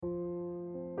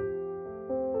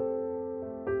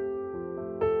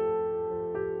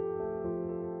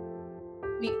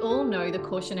We all know the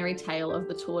cautionary tale of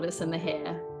the tortoise and the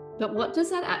hare, but what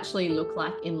does that actually look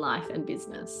like in life and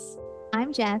business?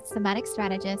 I'm Jess, somatic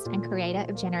strategist and creator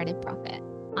of Generative Profit.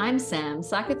 I'm Sam,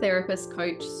 psychotherapist,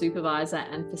 coach, supervisor,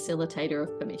 and facilitator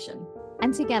of permission.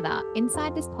 And together,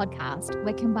 inside this podcast,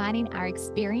 we're combining our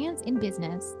experience in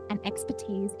business and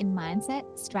expertise in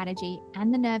mindset, strategy,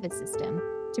 and the nervous system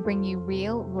to bring you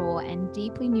real, raw, and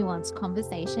deeply nuanced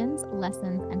conversations,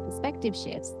 lessons, and perspective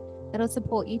shifts that'll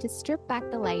support you to strip back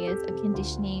the layers of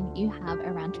conditioning you have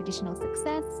around traditional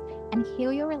success and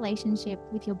heal your relationship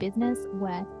with your business,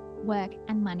 work,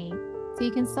 and money so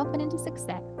you can soften into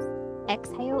success,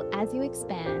 exhale as you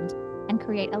expand, and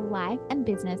create a life and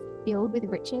business filled with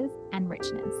riches and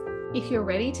richness. If you're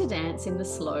ready to dance in the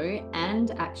slow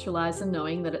and actualize the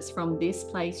knowing that it's from this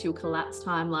place you'll collapse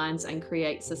timelines and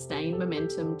create sustained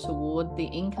momentum toward the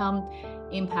income,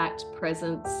 impact,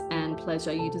 presence, and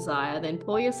pleasure you desire, then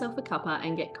pour yourself a cuppa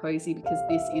and get cozy because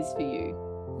this is for you.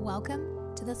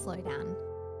 Welcome to the Slowdown.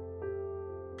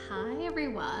 Hi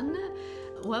everyone.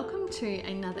 Welcome to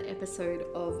another episode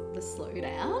of The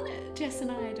Slowdown. Jess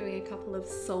and I are doing a couple of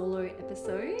solo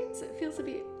episodes. It feels a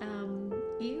bit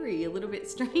eerie, a little bit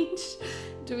strange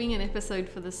doing an episode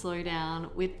for The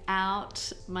Slowdown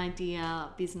without my dear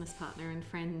business partner and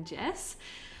friend Jess.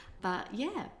 But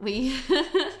yeah, we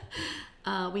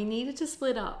needed to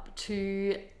split up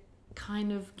to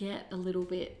kind of get a little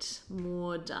bit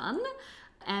more done.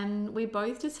 And we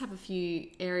both just have a few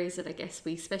areas that I guess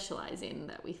we specialize in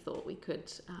that we thought we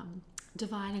could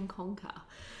divide and conquer.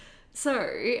 So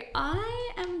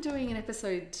I am doing an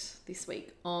episode this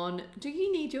week on do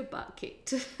you need your butt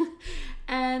kicked?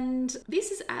 And this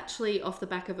is actually off the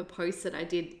back of a post that I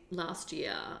did last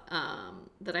year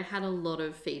that I had a lot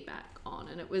of feedback on.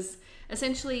 And it was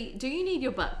essentially, do you need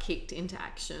your butt kicked into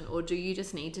action, or do you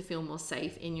just need to feel more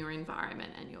safe in your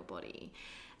environment and your body?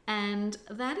 And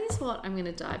that is what I'm going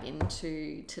to dive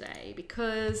into today,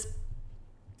 because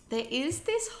there is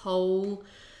this whole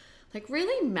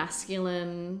really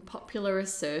masculine popular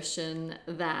assertion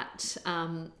that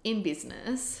in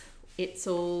business, it's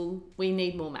all, we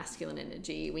need more masculine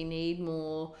energy. We need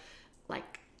more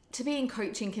to be in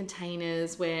coaching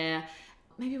containers where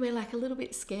maybe we're a little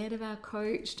bit scared of our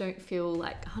coach, don't feel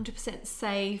 100%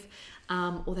 safe,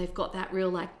 or they've got that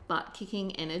real butt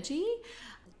kicking energy.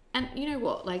 And you know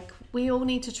what, we all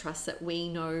need to trust that we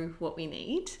know what we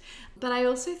need. But I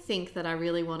also think that I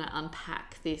really want to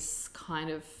unpack this kind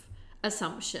of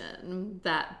assumption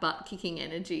that butt kicking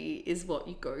energy is what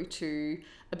you go to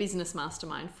a business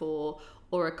mastermind for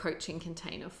or a coaching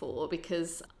container for,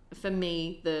 because for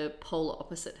me, the polar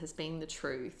opposite has been the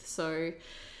truth. So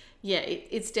yeah,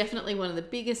 it's definitely one of the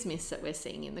biggest myths that we're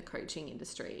seeing in the coaching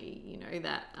industry,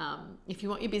 that if you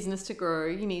want your business to grow,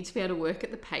 you need to be able to work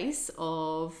at the pace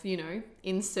of,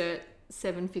 insert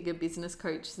 7-figure business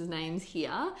coaches' names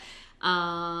here.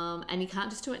 And you can't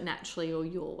just do it naturally or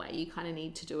your way. You kind of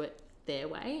need to do it their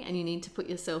way, and you need to put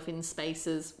yourself in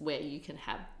spaces where you can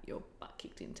have your butt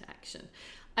kicked into action.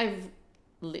 I've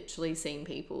literally seen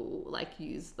people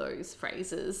use those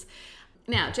phrases.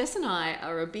 Now, Jess and I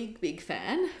are a big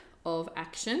fan of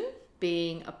action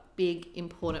being a big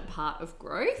important part of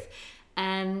growth,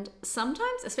 and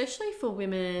sometimes, especially for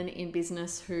women in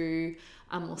business who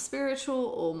are more spiritual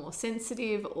or more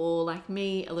sensitive, or like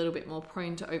me, a little bit more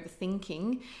prone to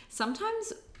overthinking,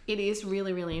 sometimes it is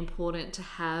really important to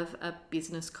have a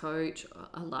business coach,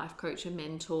 a life coach, a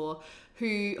mentor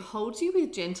who holds you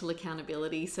with gentle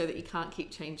accountability so that you can't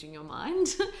keep changing your mind.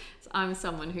 So I'm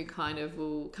someone who kind of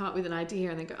will come up with an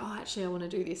idea and then go, oh, actually, I want to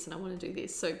do this and I want to do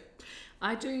this. So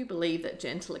I do believe that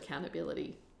gentle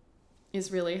accountability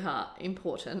is really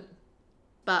important.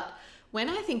 But when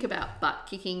I think about butt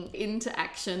kicking into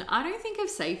action, I don't think of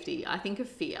safety. I think of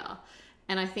fear.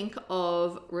 And I think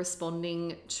of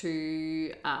responding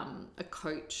to a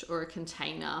coach or a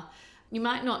container. You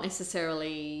might not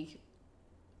necessarily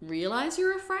realize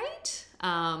you're afraid,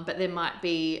 but there might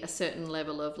be a certain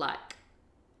level of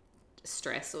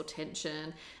stress or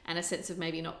tension and a sense of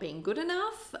maybe not being good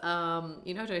enough. I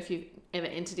don't know if you've ever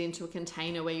entered into a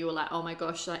container where you were oh my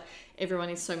gosh, everyone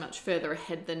is so much further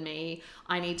ahead than me.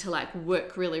 I need to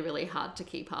work really hard to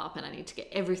keep up, and I need to get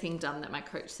everything done that my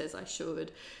coach says I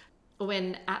should.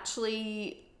 When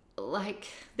actually,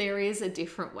 there is a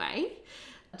different way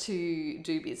to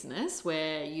do business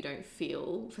where you don't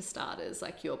feel, for starters,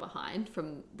 like you're behind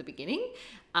from the beginning,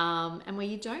 and where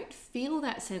you don't feel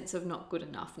that sense of not good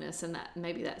enoughness and that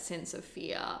maybe that sense of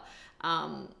fear.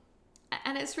 And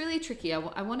it's really tricky. I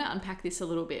want to unpack this a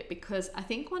little bit, because I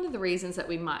think one of the reasons that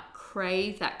we might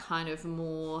crave that kind of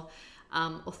more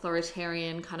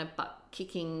authoritarian kind of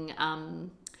butt-kicking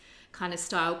kind of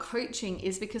style coaching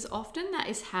is because often that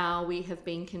is how we have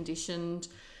been conditioned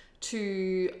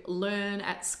to learn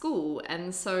at school.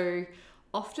 And so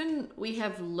often we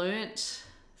have learnt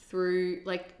through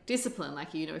like discipline,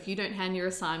 like, you know, if you don't hand your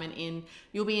assignment in,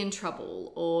 you'll be in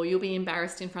trouble, or you'll be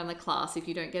embarrassed in front of the class if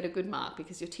you don't get a good mark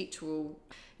because your teacher will,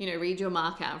 you know, read your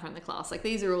mark out in front of the class. Like,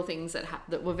 these are all things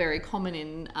that were very common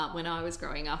in when I was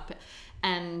growing up.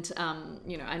 And,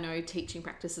 you know, I know teaching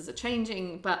practices are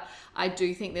changing, but I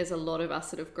do think there's a lot of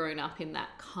us that have grown up in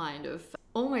that kind of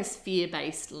almost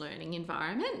fear-based learning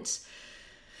environment.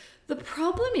 The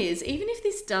problem is, even if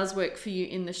this does work for you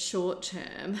in the short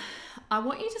term, I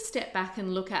want you to step back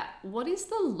and look at what is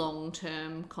the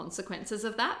long-term consequences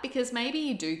of that, because maybe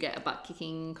you do get a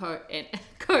butt-kicking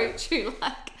coach who,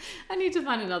 like, I need to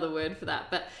find another word for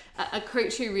that, but a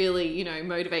coach who really, you know,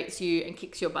 motivates you and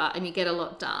kicks your butt and you get a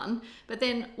lot done. But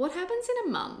then what happens in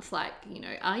a month? Like, you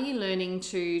know, are you learning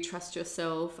to trust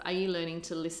yourself? Are you learning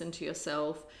to listen to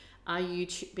yourself? Are you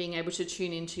being able to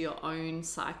tune into your own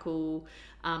cycle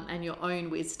and your own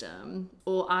wisdom?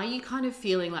 Or are you kind of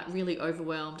feeling like really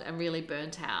overwhelmed and really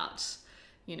burnt out?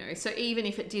 You know, so even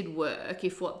if it did work,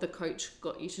 if what the coach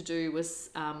got you to do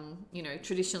was, you know,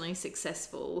 traditionally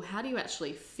successful, how do you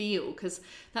actually feel? Because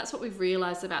that's what we've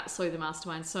realized about Slow the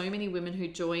Mastermind. So many women who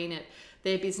join it,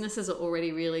 their businesses are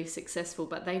already really successful,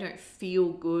 but they don't feel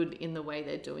good in the way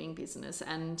they're doing business.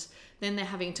 And then they're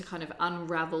having to kind of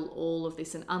unravel all of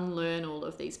this and unlearn all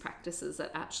of these practices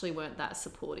that actually weren't that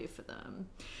supportive for them.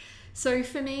 So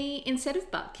for me, instead of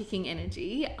butt-kicking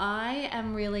energy, I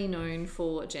am really known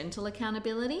for gentle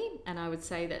accountability. And I would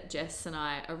say that Jess and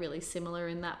I are really similar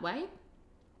in that way.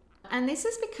 And this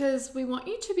is because we want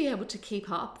you to be able to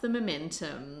keep up the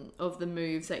momentum of the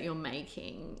moves that you're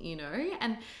making, you know,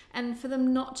 and for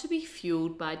them not to be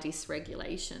fueled by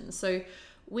dysregulation. So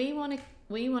we want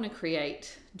to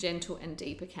create gentle and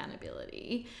deep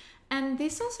accountability. And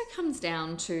this also comes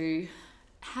down to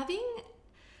having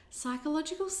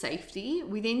psychological safety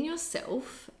within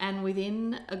yourself and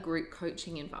within a group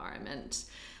coaching environment.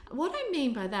 What I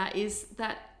mean by that is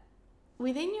that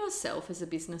within yourself as a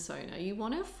business owner, you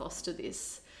want to foster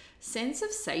this sense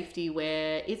of safety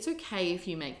where it's okay if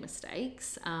you make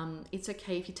mistakes. It's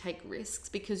okay if you take risks,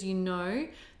 because you know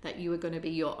that you are going to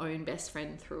be your own best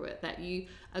friend through it, that you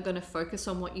are going to focus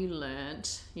on what you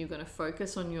learnt, you're going to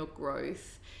focus on your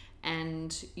growth,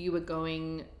 and you are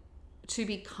going to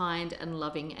be kind and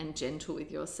loving and gentle with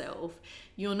yourself.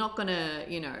 You're not going to,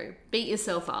 you know, beat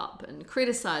yourself up and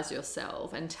criticize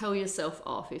yourself and tell yourself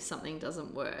off if something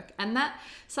doesn't work. And that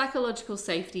psychological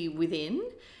safety within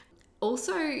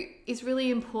also is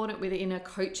really important within a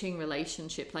coaching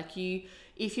relationship. Like,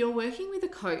 if you're working with a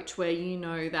coach where you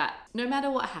know that no matter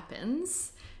what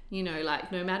happens, you know,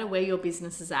 like no matter where your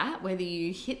business is at, whether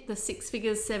you hit the 6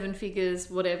 figures, 7 figures,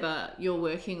 whatever you're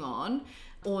working on,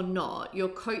 or not, your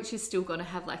coach is still going to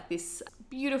have like this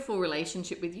beautiful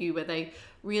relationship with you where they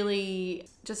really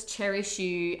just cherish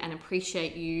you and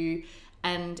appreciate you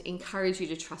and encourage you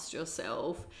to trust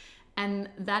yourself. And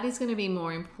that is going to be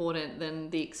more important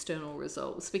than the external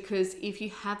results, because if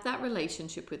you have that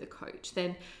relationship with a coach,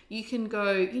 then you can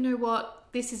go, you know what,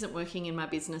 this isn't working in my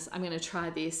business, I'm going to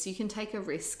try this. You can take a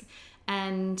risk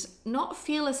and not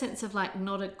feel a sense of like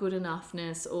not a good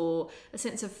enoughness or a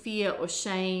sense of fear or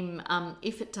shame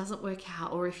if it doesn't work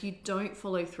out or if you don't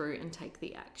follow through and take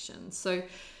the action. So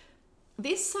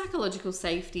this psychological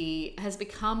safety has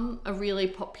become a really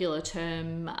popular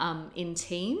term in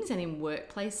teams and in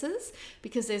workplaces,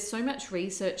 because there's so much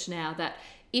research now that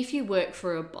if you work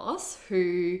for a boss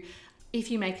who, if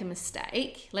you make a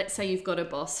mistake, let's say you've got a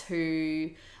boss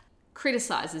who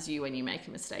criticizes you when you make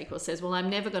a mistake or says, well, I'm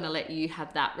never going to let you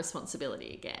have that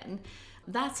responsibility again,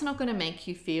 that's not going to make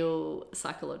you feel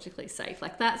psychologically safe.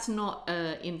 Like, that's not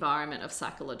an environment of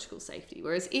psychological safety.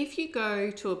 Whereas if you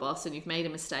go to a boss and you've made a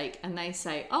mistake and they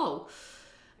say, oh,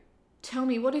 tell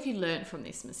me, what have you learned from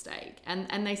this mistake?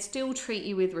 And they still treat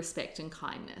you with respect and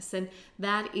kindness. And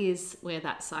that is where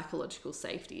that psychological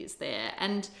safety is there.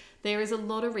 And there is a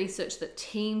lot of research that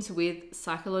teams with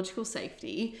psychological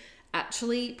safety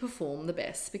actually perform the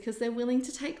best because they're willing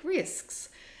to take risks.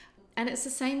 And it's the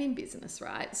same in business,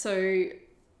 right? So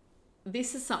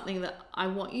this is something that I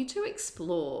want you to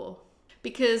explore,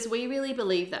 because we really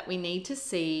believe that we need to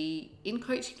see, in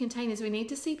coaching containers, we need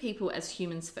to see people as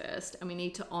humans first, and we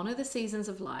need to honor the seasons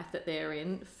of life that they're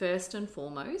in first and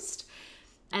foremost,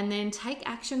 and then take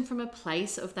action from a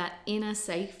place of that inner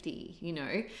safety, you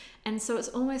know? And so it's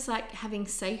almost like having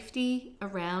safety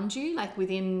around you, like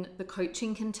within the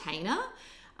coaching container,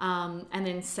 and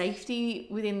then safety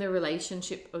within the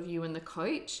relationship of you and the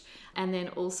coach, and then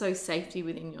also safety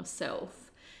within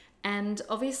yourself. And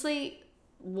obviously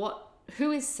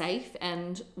who is safe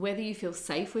and whether you feel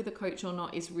safe with a coach or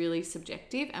not is really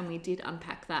subjective. And we did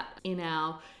unpack that in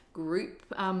our group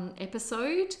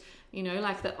episode.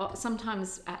 Like that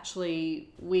sometimes actually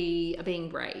we are being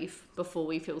brave before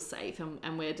we feel safe,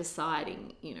 and we're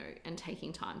deciding, and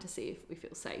taking time to see if we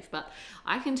feel safe. But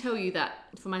I can tell you that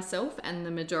for myself and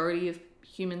the majority of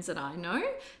humans that I know,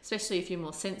 especially if you're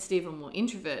more sensitive or more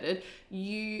introverted,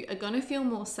 you are going to feel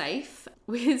more safe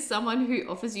with someone who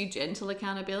offers you gentle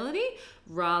accountability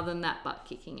rather than that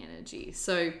butt-kicking energy.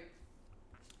 So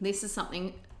this is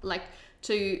something like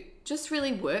to just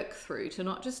really work through, to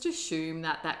not just assume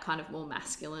that kind of more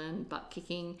masculine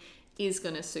butt-kicking is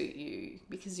going to suit you,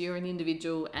 because you're an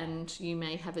individual and you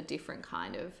may have a different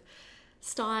kind of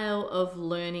style of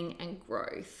learning and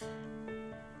growth.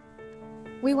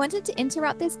 We wanted to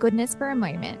interrupt this goodness for a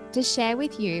moment to share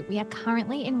with you we are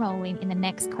currently enrolling in the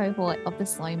next cohort of the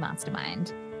Slow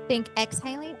Mastermind. Think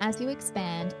exhaling as you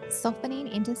expand, softening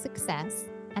into success,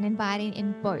 and inviting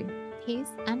in both peace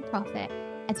and profit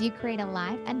as you create a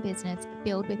life and business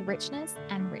filled with richness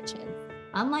and riches.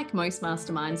 Unlike most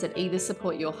masterminds that either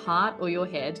support your heart or your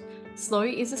head, Slow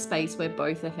is a space where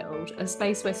both are held, a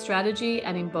space where strategy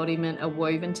and embodiment are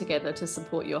woven together to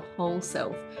support your whole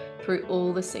self through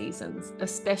all the seasons,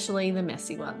 especially the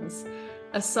messy ones.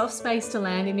 A soft space to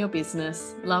land in your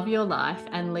business, love your life,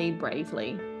 and lead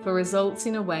bravely for results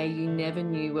in a way you never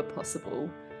knew were possible.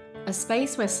 A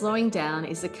space where slowing down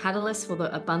is the catalyst for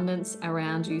the abundance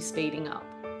around you speeding up.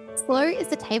 Slow is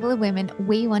the table of women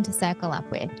we want to circle up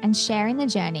with and sharing the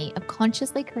journey of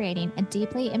consciously creating a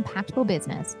deeply impactful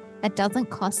business that doesn't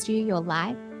cost you your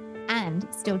life and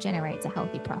still generates a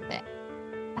healthy profit.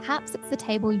 Perhaps it's the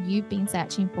table you've been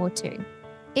searching for too.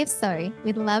 If so,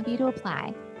 we'd love you to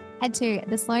apply. Head to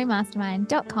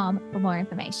theslowmastermind.com for more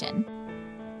information.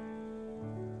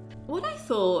 What I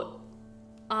thought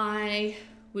I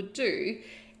would do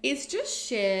is just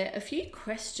share a few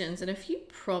questions and a few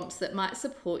prompts that might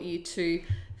support you to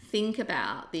think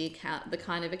about the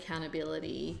kind of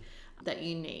accountability that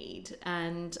you need.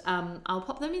 And I'll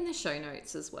pop them in the show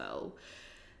notes as well.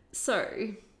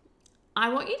 So I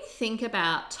want you to think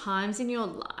about times in your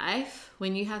life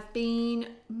when you have been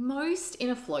most in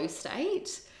a flow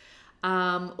state,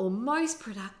 or most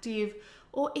productive,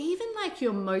 or even like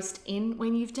you're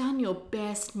when you've done your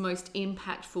best, most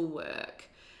impactful work.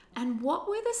 And what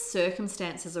were the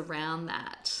circumstances around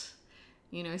that?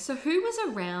 So who was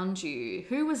around you?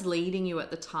 Who was leading you at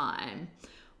the time?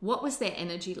 What was their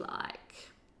energy like?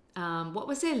 What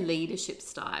was their leadership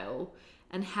style?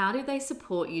 And how did they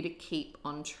support you to keep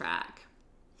on track?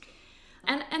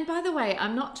 And by the way,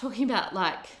 I'm not talking about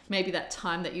like maybe that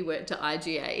time that you worked at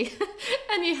IGA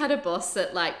and you had a boss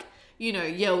that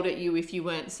yelled at you if you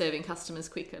weren't serving customers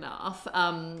quick enough.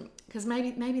 Because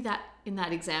maybe that in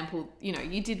that example,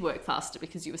 you did work faster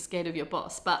because you were scared of your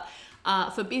boss. But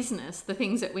for business, the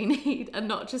things that we need are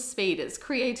not just speed, it's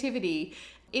creativity.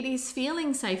 It is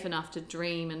feeling safe enough to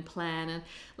dream and plan. And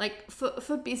like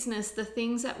for business, the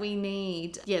things that we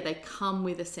need, they come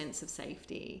with a sense of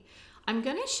safety. I'm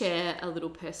going to share a little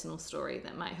personal story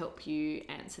that might help you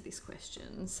answer this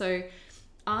question. So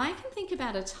I can think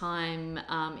about a time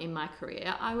in my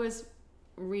career. I was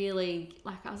really,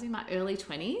 I was in my early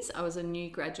 20s. I was a new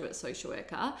graduate social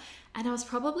worker, and I was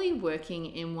probably working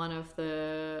in one of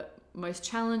the most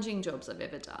challenging jobs I've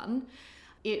ever done.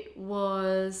 It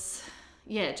was,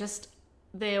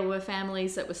 there were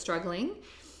families that were struggling.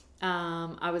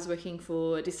 I was working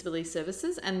for disability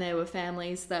services, and there were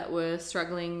families that were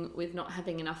struggling with not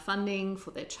having enough funding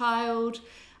for their child.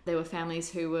 There were families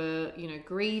who were,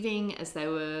 grieving as they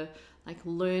were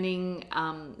learning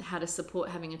how to support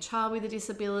having a child with a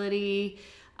disability.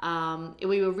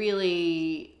 We were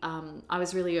really, I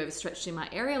was really overstretched in my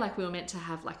area. We were meant to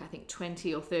have I think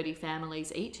 20 or 30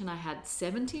 families each, and I had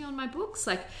 70 on my books.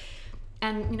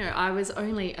 And I was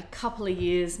only a couple of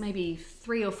years, maybe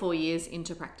 3 or 4 years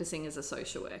into practicing as a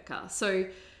social worker. So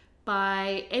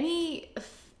by any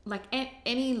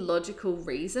logical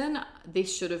reason,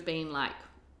 this should have been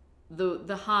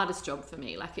the hardest job for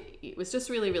me. It was just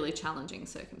really, really challenging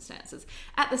circumstances.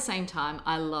 At the same time,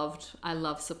 I loved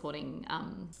supporting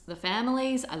the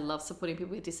families. I loved supporting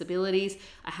people with disabilities.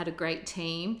 I had a great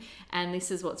team. And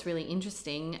this is what's really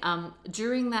interesting.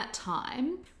 During that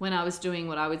time, when I was doing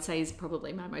what I would say is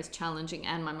probably my most challenging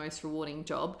and my most rewarding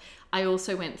job, I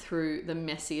also went through the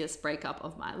messiest breakup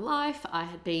of my life. I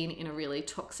had been in a really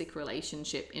toxic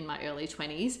relationship in my early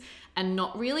 20s and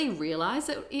not really realized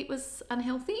that it was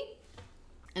unhealthy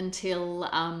until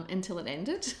it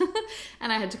ended.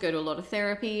 And I had to go to a lot of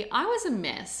therapy. I was a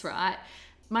mess, right?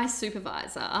 My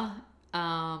supervisor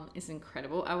is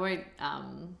incredible. I won't,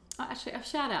 actually, I'll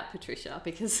shout out Patricia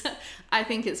because I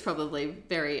think it's probably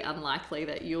very unlikely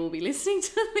that you'll be listening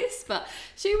to this, but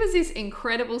she was this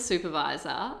incredible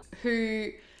supervisor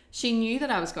who she knew that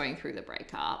I was going through the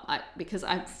breakup because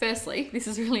firstly, this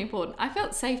is really important, I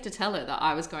felt safe to tell her that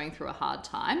I was going through a hard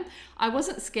time. I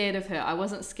wasn't scared of her. I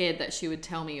wasn't scared that she would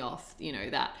tell me off,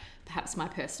 that perhaps my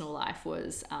personal life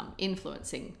was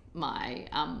influencing my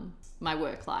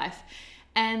work life.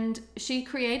 And she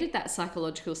created that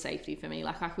psychological safety for me.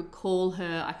 Like, I could call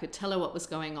her, I could tell her what was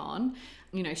going on.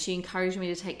 She encouraged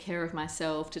me to take care of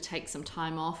myself, to take some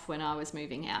time off when I was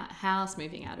moving out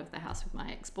of the house with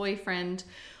my ex-boyfriend,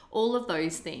 all of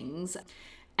those things.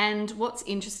 And what's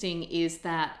interesting is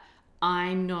that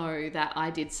I know that I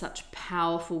did such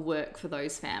powerful work for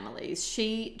those families.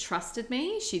 She trusted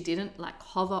me. She didn't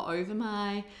hover over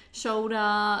my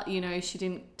shoulder. She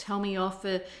didn't tell me off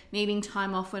for needing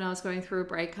time off when I was going through a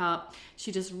breakup.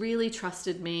 She just really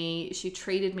trusted me. She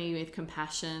treated me with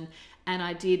compassion, and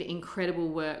I did incredible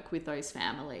work with those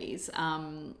families.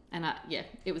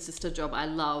 It was just a job I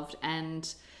loved.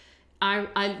 And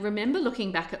I remember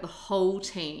looking back at the whole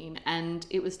team, and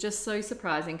it was just so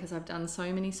surprising because I've done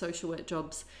so many social work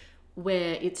jobs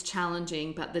where it's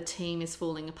challenging, but the team is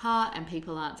falling apart and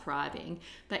people aren't thriving.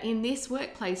 But in this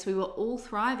workplace, we were all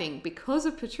thriving because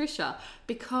of Patricia,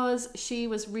 because she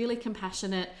was really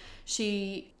compassionate.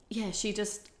 We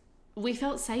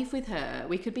felt safe with her.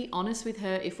 We could be honest with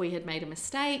her if we had made a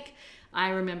mistake. I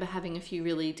remember having a few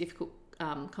really difficult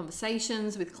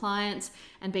conversations with clients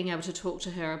and being able to talk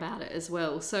to her about it as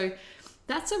well. So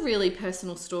that's a really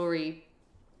personal story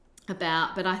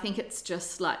but I think it's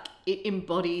just it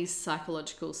embodies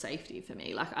psychological safety for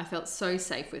me. I felt so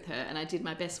safe with her and I did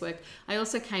my best work. I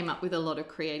also came up with a lot of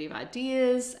creative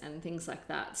ideas and things like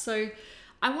that. So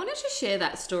I wanted to share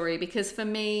that story because for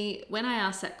me, when I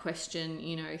asked that question,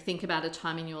 think about a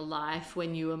time in your life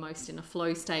when you were most in a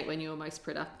flow state, when you were most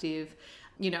productive.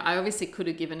 I obviously could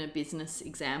have given a business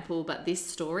example, but this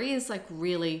story is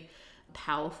really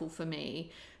powerful for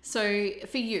me. So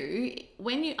for you,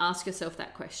 when you ask yourself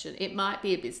that question, it might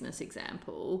be a business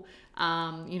example.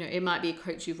 It might be a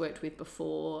coach you've worked with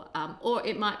before, or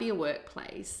it might be a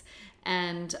workplace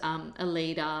and a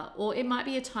leader, or it might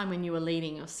be a time when you were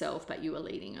leading yourself, but you were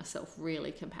leading yourself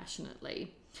really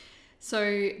compassionately.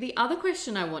 So the other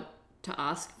question I want to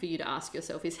ask for you to ask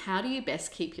yourself is, how do you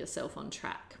best keep yourself on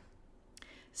track?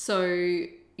 So,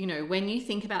 when you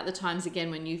think about the times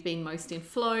again when you've been most in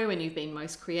flow, when you've been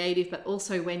most creative, but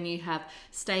also when you have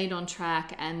stayed on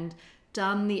track and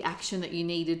done the action that you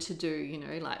needed to do,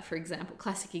 for example,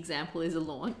 classic example is a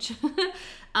launch.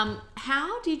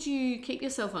 How did you keep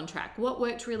yourself on track? What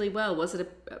worked really well? Was it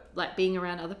being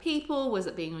around other people? Was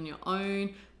it being on your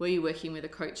own? Were you working with a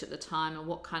coach at the time? And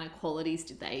what kind of qualities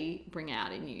did they bring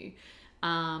out in you?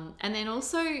 And then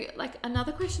also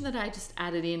another question that I just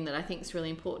added in that I think is really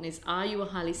important is, are you a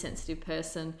highly sensitive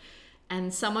person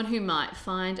and someone who might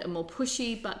find a more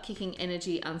pushy butt kicking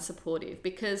energy unsupportive?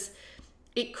 Because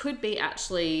it could be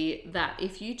actually that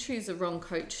if you choose the wrong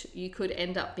coach, you could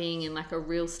end up being in a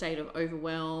real state of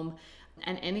overwhelm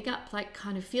and ending up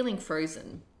kind of feeling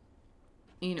frozen.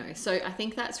 So I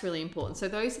think that's really important. So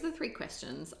those are the 3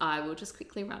 questions. I will just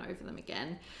quickly run over them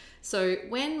again. So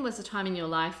when was the time in your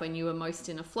life when you were most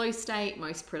in a flow state,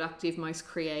 most productive, most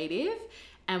creative?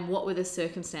 And what were the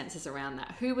circumstances around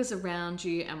that? Who was around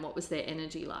you and what was their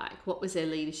energy like? What was their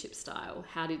leadership style?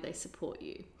 How did they support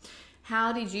you?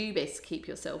 How did you best keep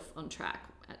yourself on track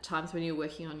at times when you're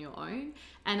working on your own?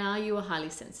 And are you a highly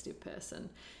sensitive person?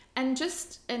 And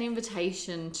just an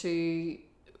invitation to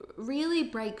really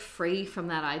break free from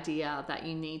that idea that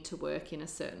you need to work in a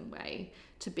certain way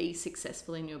to be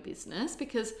successful in your business,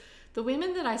 because the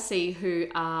women that I see who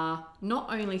are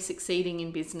not only succeeding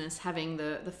in business, having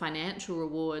the financial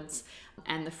rewards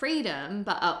and the freedom,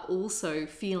 but are also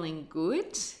feeling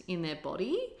good in their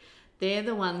body, they're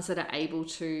the ones that are able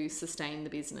to sustain the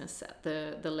business at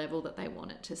the level that they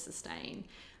want it to sustain.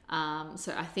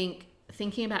 So I think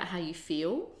thinking about how you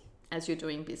feel as you're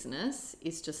doing business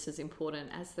is just as important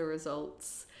as the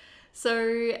results.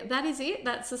 So that is it.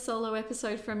 That's a solo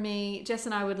episode from me. Jess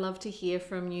and I would love to hear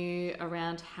from you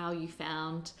around how you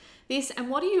found this and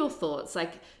what are your thoughts?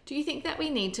 Do you think that we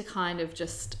need to kind of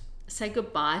just say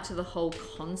goodbye to the whole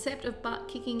concept of butt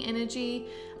kicking energy?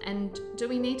 And do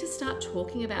we need to start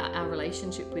talking about our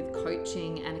relationship with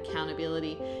coaching and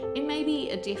accountability in maybe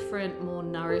a different, more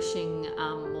nourishing,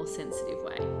 more sensitive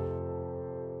way?